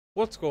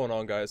What's going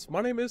on, guys?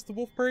 My name is the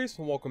Wolf Praise,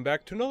 and welcome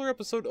back to another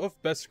episode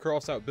of Best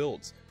Crossout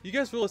Builds. You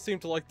guys really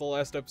seemed to like the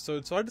last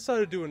episode, so I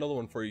decided to do another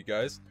one for you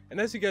guys. And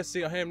as you guys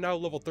see, I am now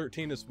level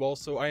 13 as well,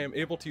 so I am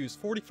able to use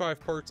 45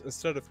 parts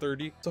instead of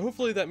 30. So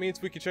hopefully that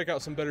means we can check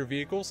out some better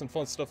vehicles and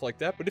fun stuff like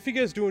that. But if you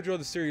guys do enjoy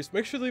the series,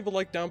 make sure to leave a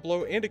like down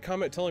below and a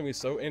comment telling me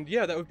so, and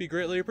yeah, that would be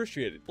greatly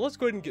appreciated. But let's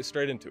go ahead and get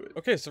straight into it.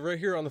 Okay, so right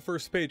here on the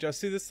first page, I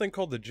see this thing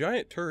called the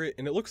Giant Turret,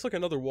 and it looks like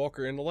another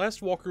walker, and the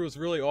last walker was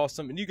really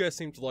awesome, and you guys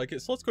seem to like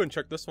it, so let's go ahead and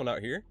check this one out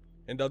here.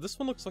 And this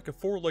one looks like a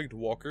four-legged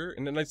walker,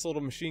 and a nice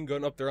little machine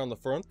gun up there on the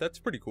front. That's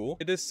pretty cool.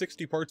 It is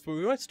 60 parts, but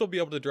we might still be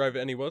able to drive it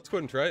anyway. Let's go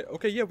ahead and try it.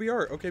 Okay, yeah, we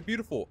are. Okay,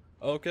 beautiful.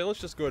 Okay, let's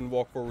just go ahead and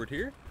walk forward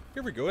here.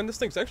 Here we go, and this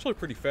thing's actually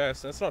pretty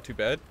fast, and that's not too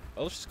bad.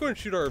 Let's just go ahead and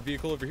shoot our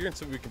vehicle over here and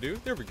see what we can do.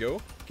 There we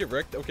go. Get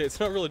wrecked. Okay, it's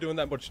not really doing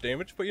that much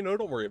damage, but you know,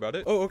 don't worry about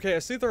it. Oh, okay, I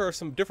see there are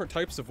some different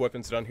types of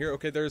weapons down here.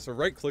 Okay, there's a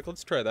right click.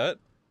 Let's try that.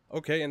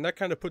 Okay, and that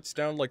kind of puts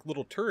down like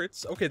little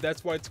turrets. Okay,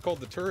 that's why it's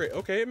called the turret.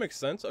 Okay, it makes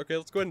sense. Okay,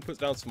 let's go ahead and put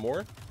down some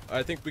more.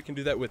 I think we can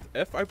do that with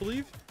F, I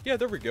believe. Yeah,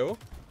 there we go.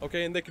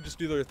 Okay, and they can just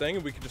do their thing,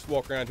 and we can just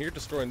walk around here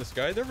destroying this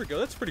guy. There we go.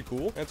 That's pretty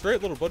cool. That's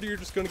right, little buddy. You're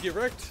just going to get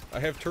wrecked. I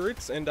have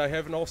turrets, and I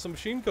have an awesome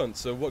machine gun,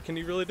 so what can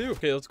you really do?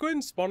 Okay, let's go ahead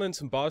and spawn in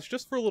some bots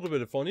just for a little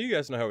bit of fun. You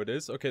guys know how it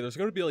is. Okay, there's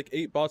going to be like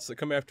 8 bots that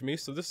come after me,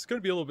 so this is going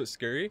to be a little bit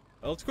scary.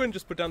 Let's go ahead and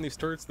just put down these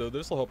turrets, though.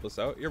 This will help us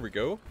out. Here we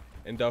go.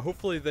 And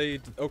hopefully they...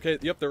 Okay,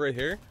 yep, they're right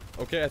here.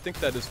 Okay, I think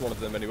that is one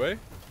of them anyway.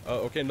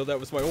 Okay, no, that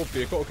was my old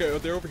vehicle. Okay,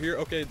 they're over here.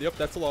 Okay, yep,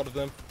 that's a lot of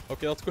them.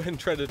 Okay, let's go ahead and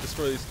try to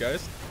destroy these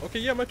guys. Okay,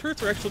 yeah, my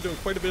turrets are actually doing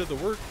quite a bit of the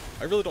work.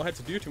 I really don't have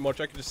to do too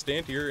much. I can just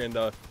stand here and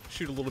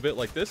shoot a little bit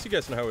like this. You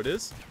guys know how it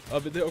is.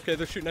 Okay,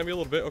 they're shooting at me a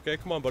little bit. Okay,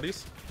 come on,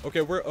 buddies.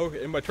 Okay,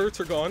 okay, and my turrets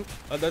are gone.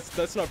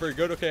 That's not very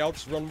good. Okay, I'll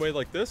just run away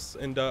like this,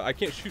 and I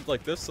can't shoot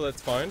like this, so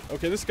that's fine.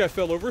 Okay, this guy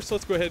fell over, so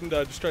let's go ahead and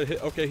just try to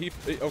hit. Okay,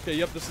 okay,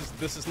 yep,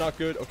 this is not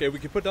good. Okay, we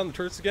can put down the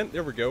turrets again.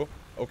 There we go.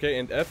 Okay,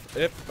 and F.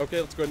 Okay,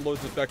 let's go ahead and load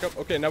this back up.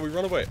 Okay, now we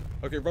run away.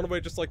 Okay, run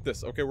away just like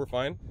this. Okay, we're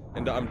fine.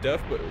 And I'm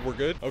deaf, but we're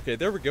good. Okay,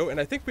 there we go. And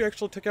I think we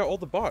actually took out all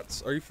the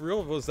bots. Are you for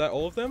real? Was that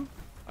all of them?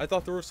 I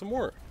thought there were some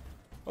more.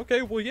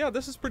 Okay, well, yeah,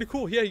 this is pretty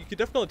cool. Yeah, you could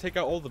definitely take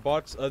out all the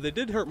bots. They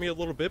did hurt me a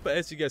little bit, but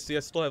as you guys see, I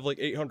still have like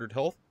 800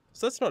 health.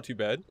 So that's not too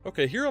bad.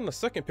 Okay, here on the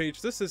second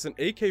page, this is an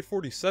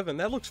AK-47.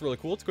 That looks really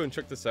cool. Let's go ahead and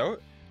check this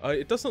out.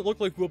 It doesn't look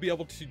like we'll be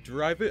able to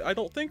drive it, I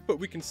don't think, but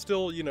we can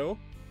still, you know...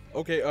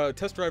 Okay,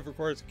 test drive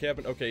requires a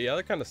cabin. Okay, yeah,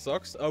 that kind of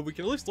sucks. We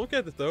can at least look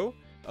at it, though.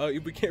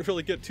 We can't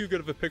really get too good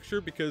of a picture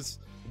because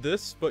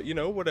this, but you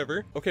know,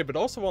 whatever. Okay, but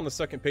also on the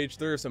second page,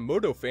 there's a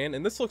moto fan,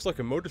 and this looks like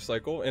a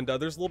motorcycle, and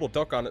there's a little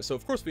duck on it, so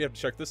of course we have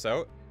to check this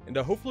out. And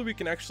hopefully we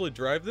can actually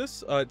drive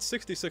this. It's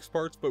 66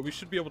 parts, but we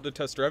should be able to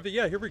test drive it.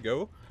 Yeah, here we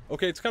go.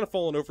 Okay, it's kind of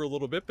falling over a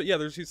little bit, but yeah,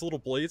 there's these little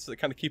blades that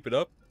kind of keep it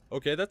up.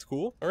 Okay, that's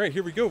cool. All right,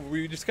 here we go.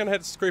 We just kind of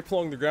had to scrape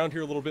along the ground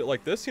here a little bit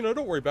like this. You know,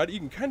 don't worry about it. You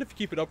can kind of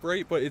keep it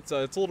upright, but it's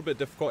a little bit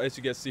difficult, as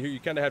you guys see here. You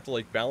kind of have to,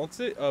 like, balance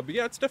it. But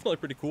yeah, it's definitely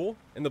pretty cool,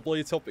 and the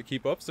blades help it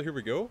keep up, so here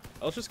we go.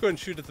 Let's just go ahead and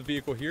shoot at the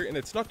vehicle here, and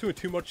it's not doing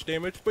too much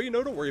damage, but you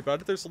know, don't worry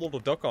about it. There's a little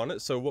duck on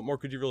it, so what more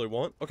could you really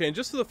want? Okay, and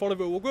just for the fun of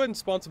it, we'll go ahead and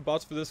spawn some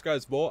bots for this guy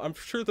as well. I'm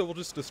sure that will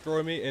just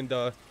destroy me, and,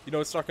 you know,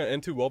 it's not going to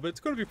end too well, but it's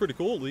going to be pretty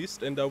cool, at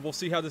least, and we'll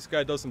see how this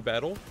guy does in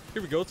battle.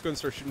 Here we go. Let's go ahead and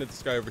start shooting at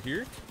this guy over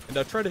here,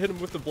 and try to hit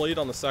him with the blade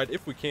on the side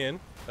if we can.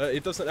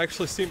 It doesn't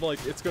actually seem like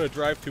it's going to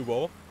drive too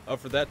well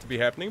for that to be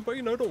happening, but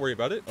you know, don't worry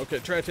about it. Okay,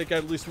 try to take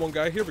out at least one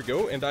guy. Here we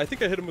go, and I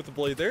think I hit him with the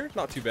blade there.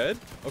 Not too bad.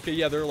 Okay,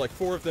 yeah, there are like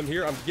 4 of them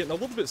here. I'm getting a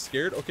little bit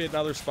scared. Okay,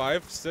 now there's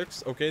 5,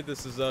 6. Okay,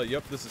 this is,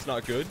 yep, this is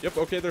not good. Yep,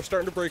 okay, they're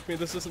starting to break me.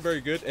 This isn't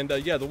very good, and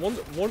yeah, the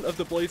one of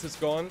the blades is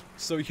gone,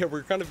 so yeah,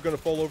 we're kind of going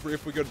to fall over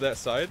if we go to that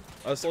side.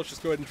 So let's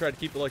just go ahead and try to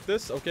keep it like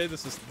this. Okay,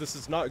 this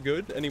is not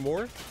good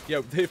anymore. Yeah,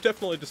 they've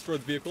definitely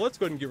destroyed the vehicle. Let's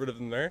go ahead and get rid of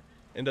them there.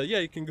 And yeah,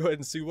 you can go ahead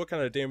and see what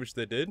kind of damage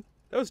they did.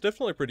 That was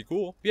definitely pretty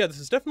cool. Yeah, this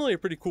is definitely a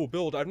pretty cool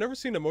build. I've never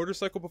seen a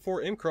motorcycle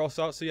before in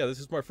Crossout, so yeah, this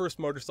is my first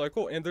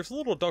motorcycle, and there's a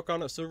little duck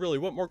on it, so really,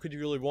 what more could you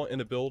really want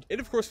in a build? And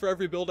of course, for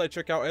every build I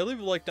check out, I leave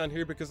a like down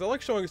here because I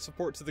like showing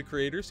support to the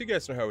creators. You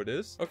guys know how it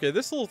is. Okay,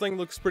 this little thing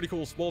looks pretty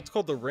cool as well. It's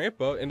called the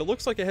Rampa, and it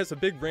looks like it has a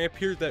big ramp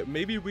here that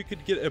maybe we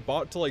could get a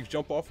bot to, like,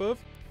 jump off of.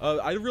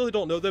 I really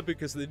don't know that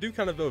because they do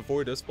kind of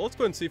avoid us, but let's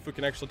go ahead and see if we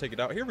can actually take it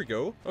out. Here we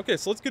go. Okay,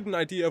 so let's get an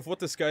idea of what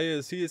this guy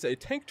is. He is a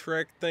tank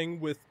track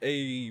thing with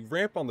a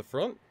ramp on the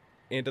front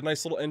and a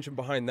nice little engine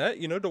behind that.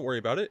 You know, don't worry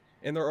about it.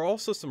 And there are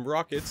also some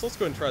rockets. Let's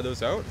go ahead and try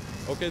those out.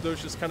 Okay,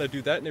 those just kind of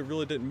do that, and it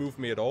really didn't move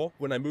me at all.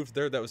 When I moved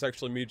there, that was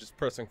actually me just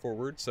pressing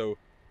forward, so...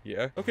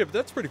 yeah. Okay, but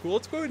that's pretty cool.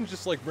 Let's go ahead and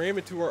just like ram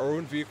into our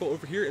own vehicle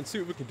over here and see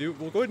what we can do.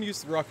 We'll go ahead and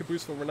use the rocket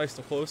boost when we're nice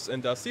and close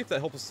and see if that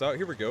helps us out.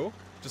 Here we go.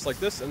 Just like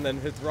this, and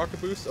then hit the rocket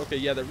boost. Okay,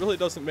 yeah, that really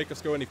doesn't make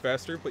us go any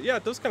faster, but yeah,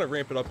 it does kind of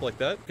ramp it up like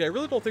that. Okay, I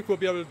really don't think we'll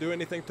be able to do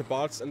anything to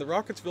bots, and the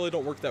rockets really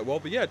don't work that well,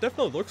 but yeah, it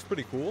definitely looks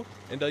pretty cool,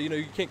 and you know,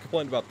 you can't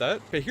complain about that.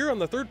 Okay, here on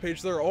the third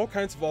page, there are all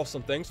kinds of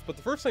awesome things, but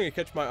the first thing that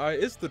catch my eye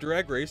is the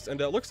drag race, and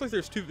it looks like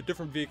there's 2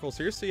 different vehicles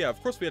here, so yeah, of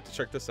course we have to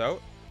check this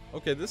out.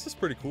 Okay, this is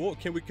pretty cool.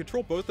 Can we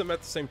control both of them at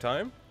the same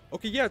time?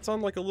 Okay, yeah, it's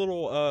on like a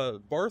little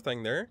bar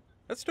thing there.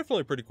 That's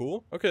definitely pretty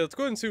cool. Okay, let's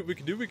go ahead and see what we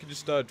can do. We can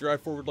just drive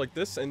forward like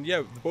this, and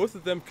yeah, both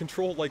of them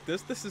control like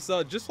this. This is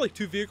just like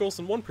 2 vehicles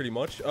in one pretty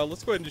much.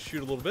 Let's go ahead and just shoot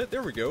a little bit.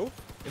 There we go.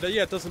 And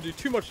yeah, it doesn't do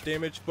too much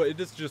damage, but it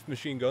is just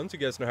machine guns. You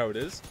guys know how it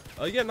is.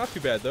 Yeah, not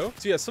too bad though.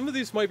 So yeah, some of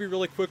these might be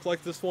really quick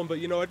like this one, but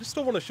you know, I just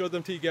still want to show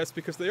them to you guys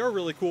because they are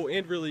really cool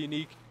and really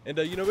unique. And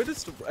you know, it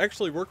does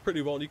actually work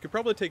pretty well, and you could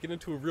probably take it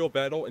into a real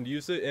battle and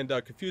use it and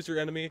confuse your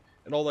enemy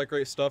and all that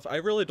great stuff. I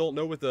really don't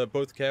know with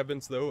both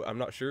cabins though. I'm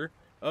not sure.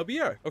 But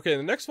yeah. Okay,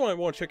 the next one I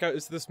want to check out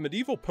is this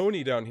medieval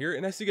pony down here.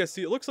 And as you guys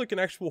see, it looks like an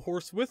actual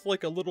horse with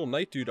like a little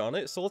knight dude on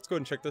it. So let's go ahead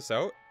and check this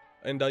out.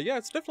 And yeah,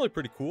 it's definitely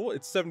pretty cool.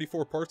 It's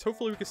 74 parts.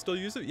 Hopefully we can still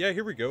use it. Yeah,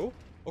 here we go.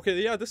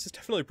 Okay, yeah, this is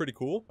definitely pretty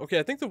cool. Okay,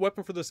 I think the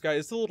weapon for this guy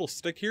is the little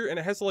stick here, and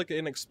it has like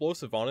an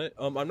explosive on it.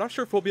 I'm not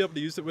sure if we'll be able to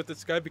use it with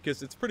this guy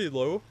because it's pretty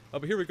low.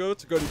 But here we go.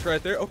 Let's go ahead and try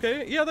it there.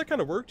 Okay, yeah, that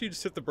kind of worked. You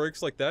just hit the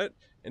brakes like that,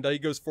 and he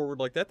goes forward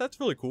like that. That's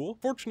really cool.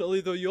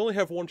 Fortunately, though, you only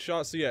have one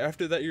shot, so yeah,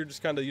 after that, you're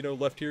just kind of, you know,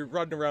 left here,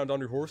 riding around on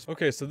your horse.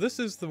 Okay, so this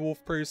is the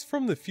Wolf Praise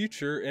from the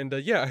future, and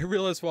yeah, I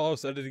realized while I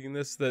was editing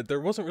this that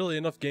there wasn't really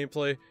enough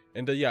gameplay,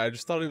 and yeah, I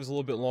just thought it was a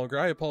little bit longer.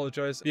 I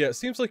apologize. Yeah, it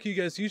seems like you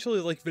guys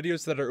usually like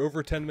videos that are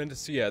over 10 minutes,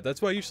 so yeah, that's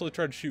why I usually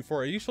try to shoot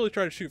for. I usually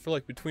try to shoot for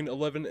like between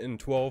 11 and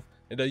 12.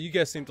 And you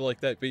guys seem to like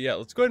that, but yeah,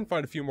 let's go ahead and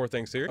find a few more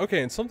things here.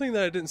 Okay, and something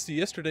that I didn't see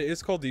yesterday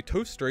is called the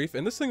Toast Strafe,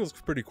 and this thing looks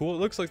pretty cool. It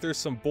looks like there's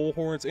some bull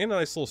horns and a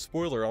nice little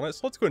spoiler on it,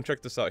 so let's go ahead and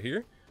check this out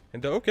here.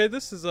 And okay,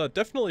 this is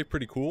definitely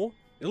pretty cool.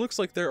 It looks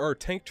like there are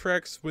tank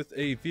tracks with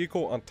a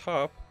vehicle on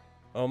top.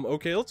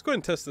 Okay, let's go ahead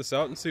and test this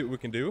out and see what we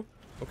can do.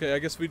 Okay, I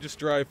guess we just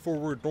drive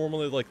forward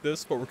normally like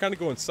this, but we're kind of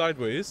going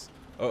sideways.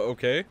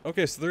 Okay.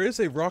 Okay, so there is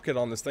a rocket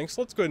on this thing,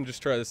 so let's go ahead and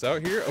just try this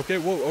out here. Okay,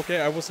 whoa,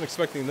 okay, I wasn't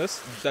expecting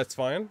this. That's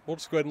fine. We'll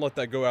just go ahead and let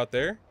that go out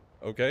there.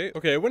 Okay,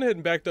 I went ahead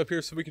and backed up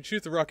here so we can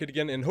shoot the rocket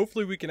again, and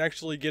hopefully we can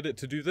actually get it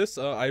to do this.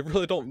 I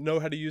really don't know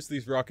how to use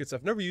these rockets.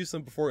 I've never used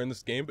them before in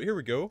this game, but here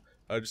we go.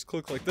 Just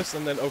click like this,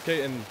 and then,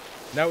 okay, and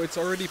now it's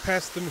already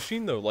past the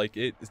machine, though. Like,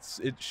 it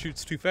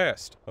shoots too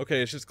fast.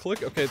 Okay, it's just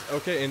click.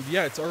 Okay, and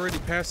yeah, it's already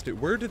past it.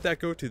 Where did that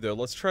go to, though?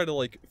 Let's try to,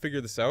 like,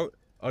 figure this out.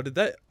 Did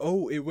that...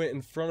 Oh, it went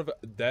in front of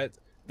that...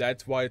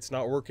 That's why it's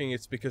not working.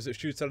 It's because it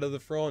shoots out of the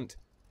front.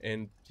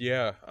 And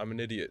yeah, I'm an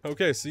idiot.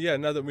 Okay, so yeah,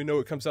 now that we know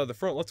it comes out of the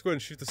front, let's go ahead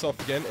and shoot this off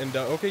again. And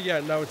okay,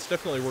 yeah, now it's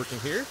definitely working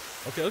here.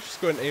 Okay, let's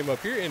just go ahead and aim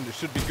up here, and it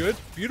should be good.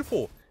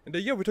 Beautiful. And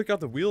yeah, we took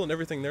out the wheel and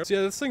everything there. So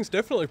yeah, this thing's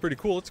definitely pretty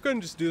cool. Let's go ahead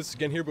and just do this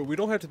again here, but we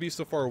don't have to be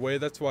so far away.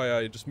 That's why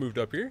I just moved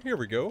up here. Here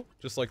we go.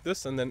 Just like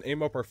this, and then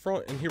aim up our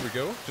front, and here we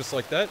go. Just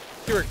like that.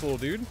 Correct, little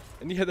dude.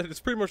 And yeah, that is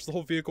pretty much the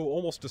whole vehicle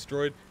almost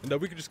destroyed. And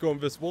we could just go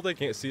invisible. They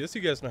can't see us.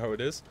 You guys know how it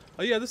is.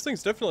 Yeah, this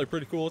thing's definitely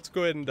pretty cool. Let's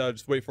go ahead and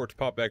just wait for it to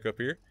pop back up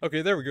here.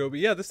 Okay, there we go. But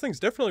yeah, this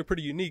thing's definitely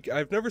pretty unique.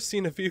 I've never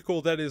seen a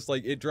vehicle that is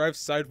like, it drives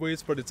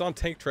sideways, but it's on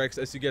tank tracks,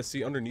 as you guys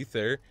see underneath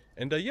there.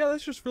 And yeah,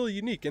 that's just really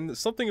unique. And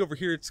something over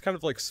here, it's kind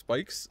of like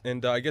spikes,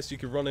 and I guess you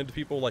could run into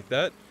people like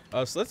that.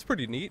 So that's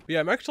pretty neat. But yeah,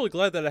 I'm actually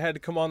glad that I had to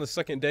come on the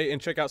second day and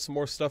check out some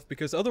more stuff,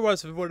 because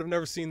otherwise I would have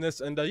never seen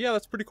this. And yeah,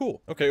 that's pretty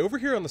cool. Okay, over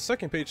here on the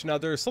second page now,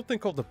 there is something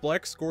called the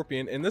Black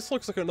Scorpion, and this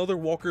looks like another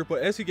walker,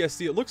 but as you guys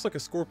see, it looks like a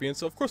scorpion,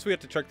 so of course we have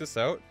to check this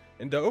out.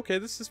 And okay,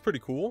 this is pretty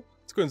cool.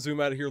 Let's go and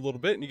zoom out of here a little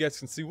bit, and you guys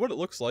can see what it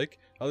looks like.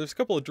 There's a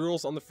couple of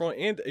drills on the front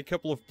and a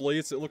couple of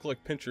blades that look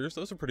like pinchers.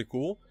 Those are pretty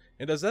cool.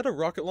 And is that a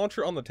rocket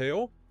launcher on the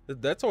tail?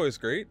 That's always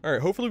great.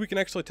 Alright, hopefully we can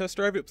actually test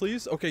drive it,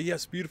 please. Okay,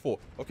 yes, beautiful.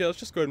 Okay, let's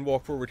just go ahead and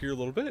walk forward here a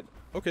little bit.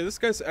 Okay, this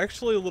guy's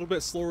actually a little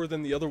bit slower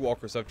than the other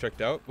walkers I've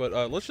checked out, but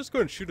let's just go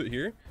ahead and shoot it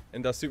here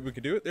and see what we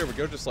can do. There we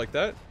go, just like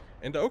that.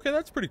 And okay,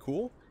 that's pretty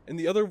cool. And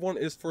the other one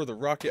is for the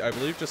rocket, I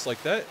believe, just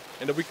like that.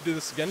 And we can do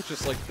this again,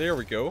 just like, there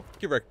we go.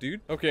 Get wrecked,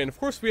 dude. Okay, and of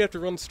course we have to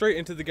run straight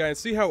into the guy and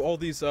see how all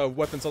these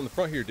weapons on the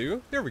front here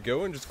do. There we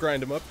go, and just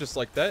grind them up just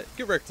like that.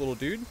 Get wrecked, little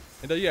dude.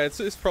 And yeah,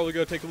 it's probably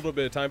going to take a little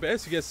bit of time, but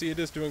as you guys see, it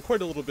is doing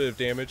quite a little bit of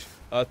damage.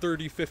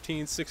 30,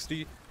 15,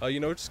 60, you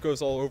know, it just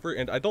goes all over.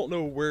 And I don't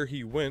know where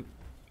he went.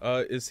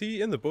 Is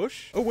he in the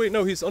bush? Oh wait,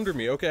 no, he's under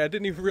me. Okay, I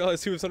didn't even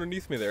realize he was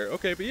underneath me there.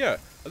 Okay, but yeah,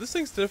 this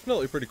thing's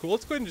definitely pretty cool.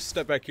 Let's go ahead and just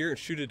step back here and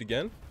shoot it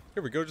again.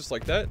 Here we go, just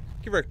like that.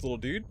 Get wrecked, little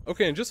dude.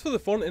 Okay, and just for the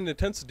fun and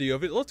intensity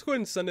of it, let's go ahead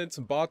and send in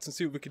some bots and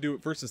see what we can do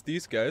versus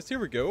these guys. Here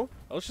we go.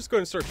 Let's just go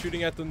ahead and start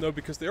shooting at them, though,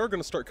 because they are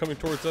going to start coming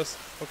towards us.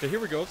 Okay, here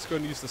we go. Let's go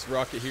ahead and use this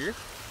rocket here.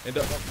 And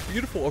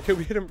beautiful. Okay,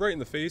 we hit him right in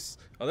the face.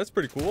 That's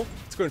pretty cool.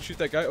 Let's go ahead and shoot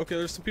that guy. Okay,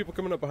 there's some people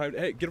coming up behind.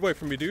 Hey, get away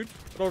from me, dude.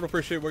 I don't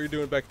appreciate what you're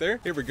doing back there.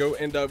 Here we go.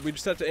 And we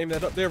just have to aim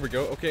that up. There we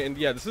go. Okay, and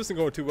yeah, this isn't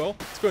going too well.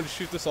 Let's go ahead and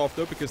shoot this off,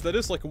 though, because that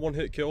is like a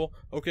one-hit kill.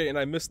 Okay, and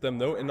I missed them,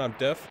 though, and I'm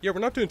deaf. Yeah, we're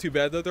not doing too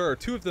bad, though. There are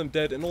 2 of them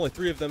dead and only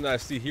 3 of them that I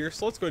see here.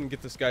 So let's go ahead and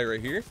get this guy right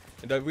here.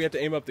 And we have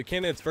to aim up the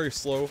cannon. It's very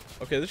slow.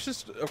 Okay, let's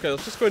just go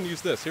ahead and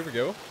use this. Here we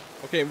go.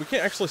 Okay, and we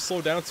can't actually slow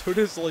down, so it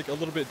is like a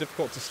little bit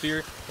difficult to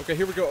steer. Okay,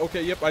 here we go.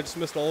 Okay, yep, I just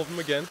missed all of them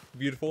again.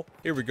 Beautiful.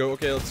 Here we go.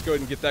 Okay, let's go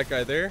ahead and get that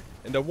guy there.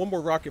 And one more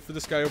rocket for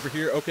this guy over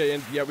here. Okay,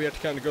 and yeah, we have to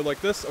kind of go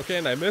like this. Okay,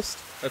 and I missed.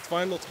 That's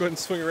fine. Let's go ahead and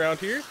swing around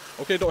here.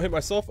 Okay, don't hit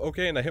myself.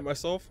 Okay, and I hit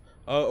myself.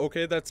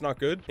 Okay, that's not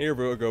good. Here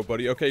we go,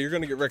 buddy. Okay, you're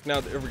gonna get wrecked now.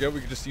 There we go, we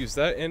can just use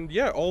that, and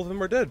yeah, all of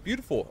them are dead.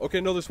 Beautiful.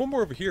 Okay, no, there's one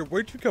more over here.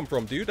 Where'd you come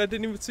from, dude? I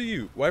didn't even see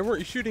you. Why weren't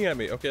you shooting at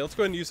me? Okay, let's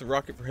go ahead and use a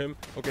rocket for him.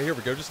 Okay, here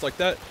we go, just like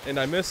that, and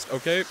I missed.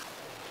 Okay,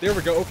 there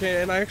we go.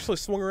 Okay, and I actually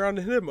swung around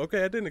and hit him. Okay,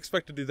 I didn't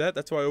expect to do that.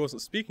 That's why I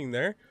wasn't speaking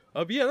there.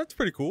 But yeah, that's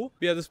pretty cool.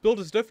 But yeah, this build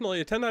is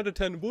definitely a 10 out of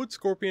 10 wood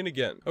scorpion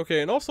again.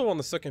 Okay, and also on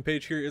the second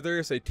page here, there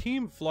is a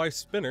team fly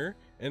spinner.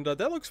 And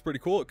that looks pretty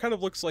cool. It kind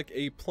of looks like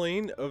a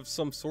plane of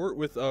some sort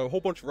with a whole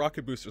bunch of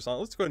rocket boosters on it.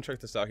 Let's go ahead and check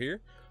this out here.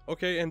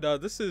 Okay, and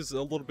this is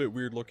a little bit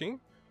weird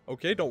looking.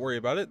 Okay, don't worry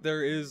about it.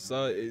 There is,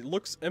 it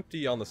looks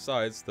empty on the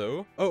sides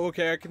though. Oh,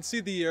 okay, I can see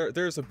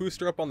there's a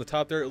booster up on the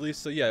top there at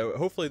least. So yeah,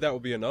 hopefully that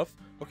will be enough.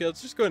 Okay,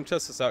 let's just go ahead and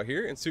test this out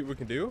here and see what we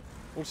can do.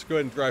 We'll just go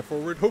ahead and drive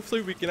forward.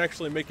 Hopefully we can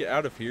actually make it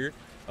out of here.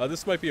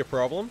 This might be a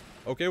problem.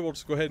 Okay, we'll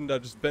just go ahead and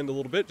just bend a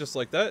little bit just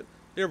like that.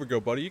 There we go,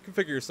 buddy. You can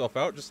figure yourself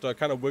out. Just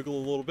kind of wiggle a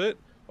little bit.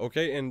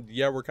 Okay, and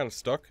yeah, we're kind of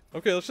stuck.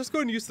 Okay, let's just go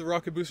ahead and use the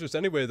rocket boosters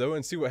anyway, though,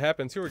 and see what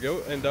happens. Here we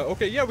go. And,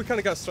 okay, yeah, we kind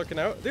of got stuck in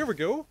out. There we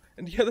go.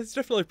 And yeah, that's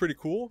definitely pretty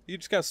cool. You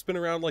just kind of spin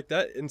around like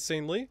that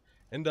insanely.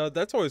 And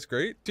that's always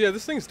great. So yeah,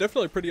 this thing's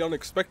definitely pretty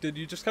unexpected.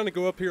 You just kind of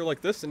go up here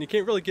like this, and you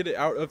can't really get it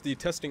out of the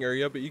testing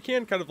area, but you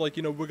can kind of like,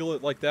 you know, wiggle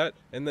it like that,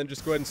 and then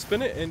just go ahead and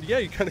spin it, and yeah,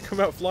 you kind of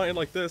come out flying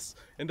like this.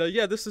 And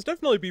yeah, this is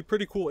definitely be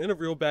pretty cool in a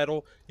real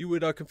battle. You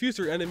would confuse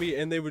your enemy,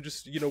 and they would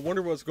just, you know,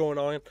 wonder what's going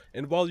on,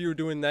 and while you were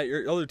doing that,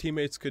 your other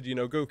teammates could, you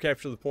know, go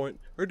capture the point,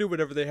 or do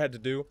whatever they had to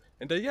do.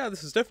 And yeah,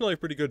 this is definitely a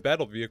pretty good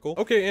battle vehicle.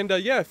 Okay, and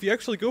yeah, if you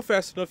actually go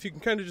fast enough, you can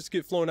kind of just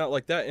get flown out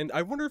like that. And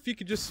I wonder if you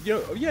could just, you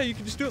know, yeah, you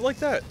can just do it like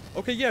that.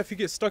 Okay, yeah, if you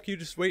get stuck, you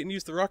just wait and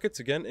use the rockets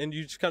again, and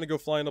you just kind of go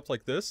flying up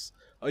like this.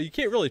 You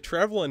can't really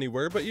travel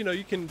anywhere, but you know,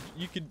 you could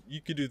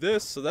do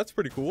this, so that's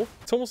pretty cool.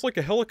 It's almost like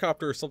a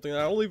helicopter or something.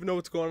 I don't even know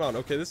what's going on.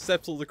 Okay, this is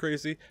absolutely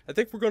crazy. I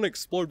think we're going to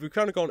explode. We've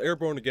kind of gone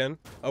airborne again.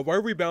 Why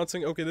are we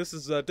bouncing? Okay, this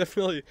is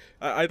definitely.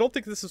 I don't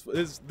think this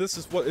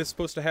is what is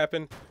supposed to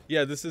happen.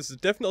 Yeah, this is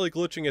definitely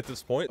glitching at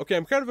this point. Okay,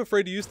 I'm kind of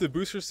afraid to use the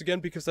boosters again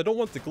because I don't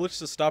want the glitch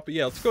to stop. But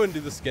yeah, let's go ahead and do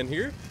this again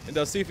here and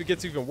see if it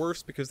gets even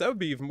worse because that would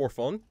be even more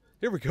fun.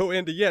 There we go,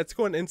 and yeah, it's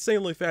going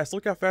insanely fast.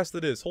 Look how fast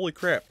it is. Holy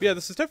crap. Yeah,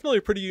 this is definitely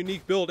a pretty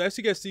unique build. As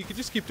you guys see, you can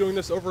just keep doing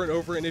this over and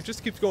over, and it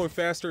just keeps going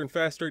faster and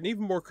faster and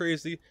even more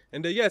crazy.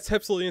 And yeah, it's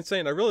absolutely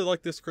insane. I really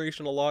like this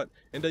creation a lot.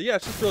 And yeah,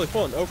 it's just really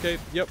fun. Okay,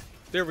 yep,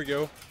 there we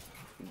go.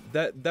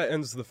 That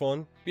ends the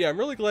fun. But yeah, I'm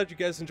really glad you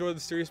guys enjoyed the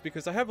series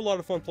because I have a lot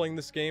of fun playing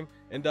this game.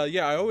 And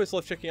yeah, I always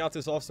love checking out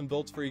this awesome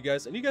builds for you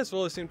guys, and you guys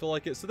really seem to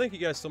like it, so thank you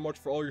guys so much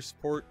for all your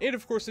support. And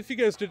of course, if you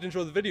guys did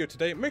enjoy the video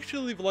today, make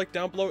sure to leave a like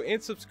down below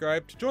and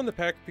subscribe to join the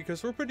pack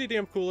because we're pretty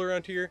damn cool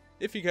around here,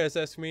 if you guys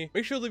ask me.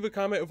 Make sure to leave a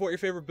comment of what your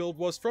favorite build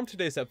was from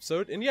today's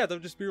episode, and yeah, that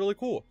would just be really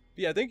cool.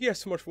 But yeah, thank you guys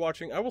so much for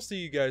watching. I will see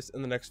you guys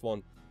in the next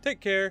one.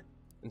 Take care,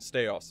 and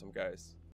stay awesome, guys.